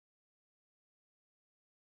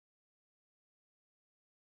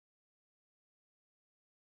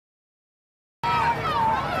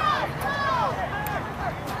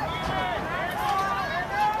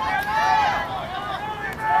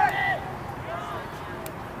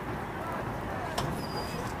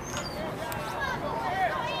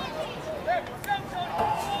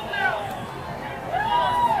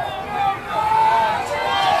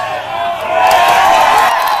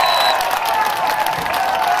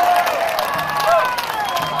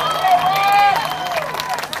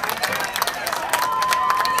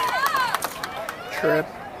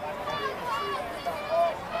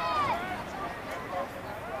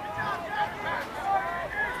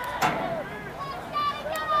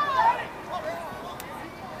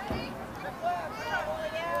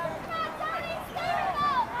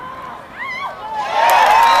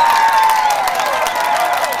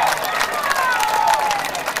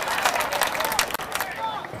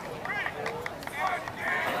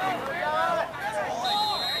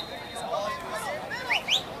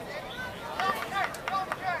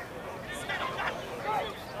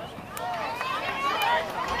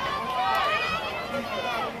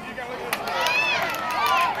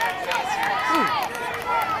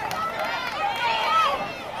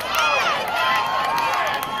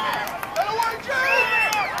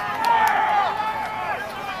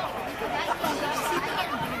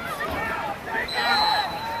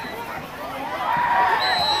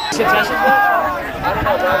concessions yet? I don't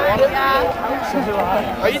know, do I want it?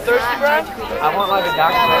 Are you thirsty, Brian? I want like a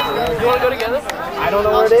Dr. Pepper. You want to go together? I don't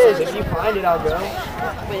know where it is. If you find it, I'll go.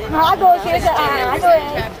 No, I'll go here. I'll go in.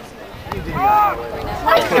 You do not.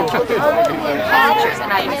 Thank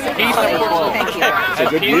you.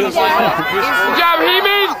 Good job,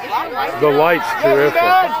 Heeman! The light's terrific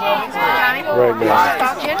right now.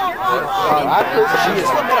 I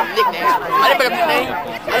didn't make up the name.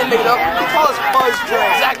 I didn't make it up. They call us Fuzz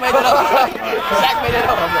Train. Zach made it up. Zach made it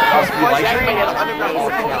up. Zach made it up.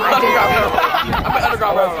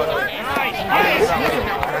 Underground Railroad.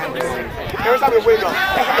 Every time we win them.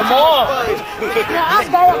 Come on. I'll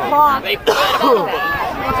bet it long.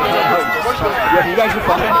 Yeah, you guys are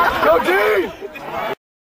fun. Go, D!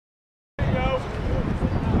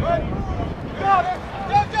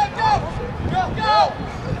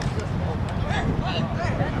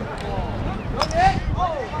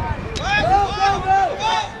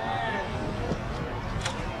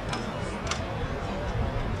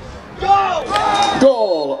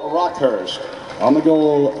 Goal, Rockhurst. On the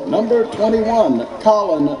goal, number 21,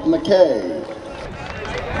 Colin Mckay.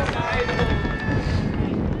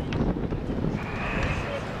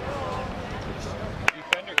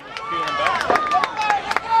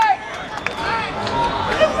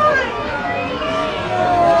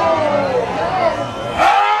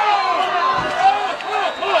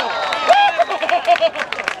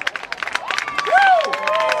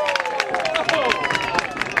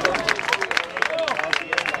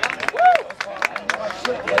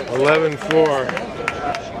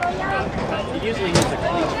 Usually he's a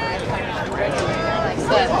clean.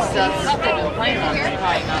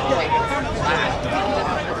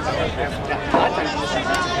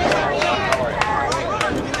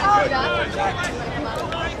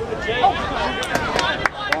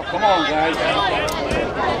 Well, come on, guys.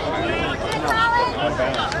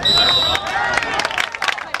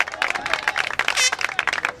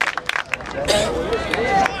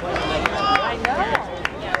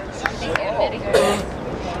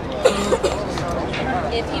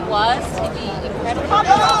 If he was, he'd be incredibly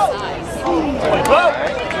size.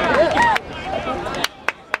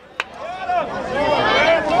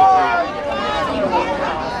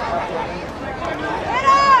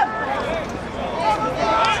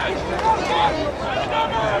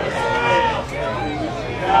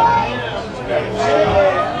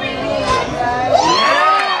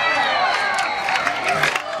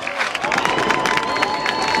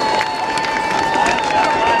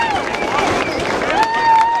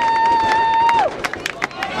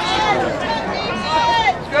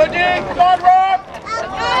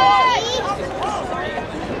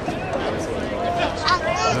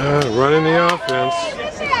 Running the offense.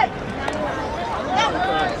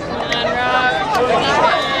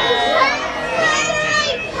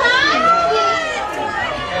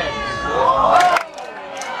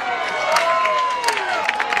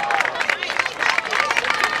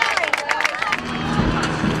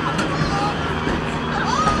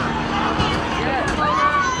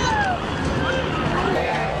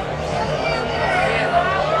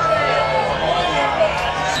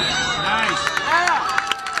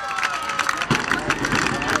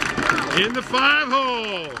 In the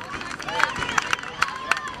 5-hole.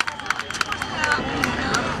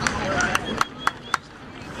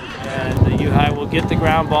 And the U-High will get the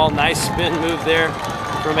ground ball. Nice spin move there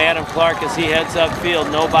from Adam Clark as he heads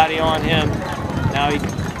upfield. Nobody on him. Now he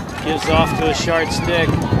gives off to a short stick.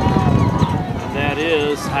 And that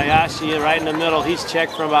is Hayashi right in the middle. He's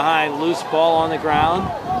checked from behind. Loose ball on the ground.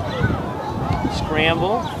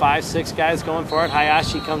 Scramble, 5-6 guys going for it.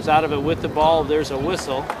 Hayashi comes out of it with the ball. There's a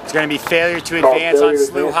whistle. It's going to be failure to advance on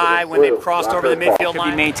SLU High when they've crossed over the midfield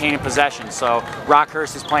line. Be maintaining possession, so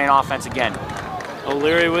Rockhurst is playing offense again.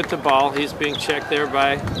 O'Leary with the ball. He's being checked there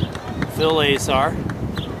by Phil Azar.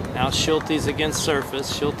 Now Schulte's against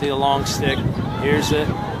Surface. Schulte a long stick. Here's it.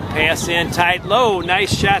 Pass in tight, low.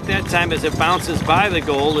 Nice shot that time as it bounces by the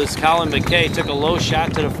goal as Colin Mckay took a low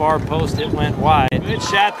shot to the far post. It went wide. Good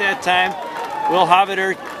shot that time. Will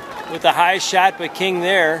Hoviter with the high shot, but King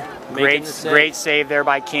there. Great save there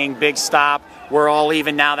by King. Big stop. We're all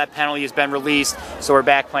even now. That penalty has been released, so we're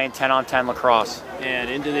back playing 10-on-10 lacrosse. And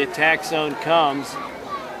into the attack zone comes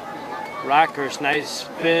Rockhurst. Nice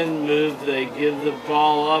spin move. They give the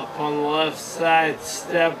ball up on the left side.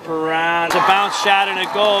 Step around. It's a bounce shot and a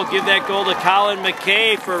goal. Give that goal to Colin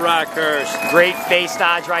Mckay for Rockhurst. Great face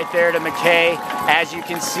dodge right there to Mckay. As you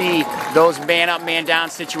can see, those man-up,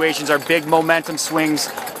 man-down situations are big momentum swings,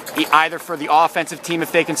 either for the offensive team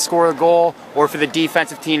if they can score a goal, or for the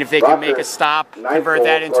defensive team if they can make a stop, convert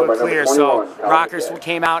that into a clear. So Rockhurst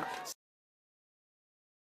came out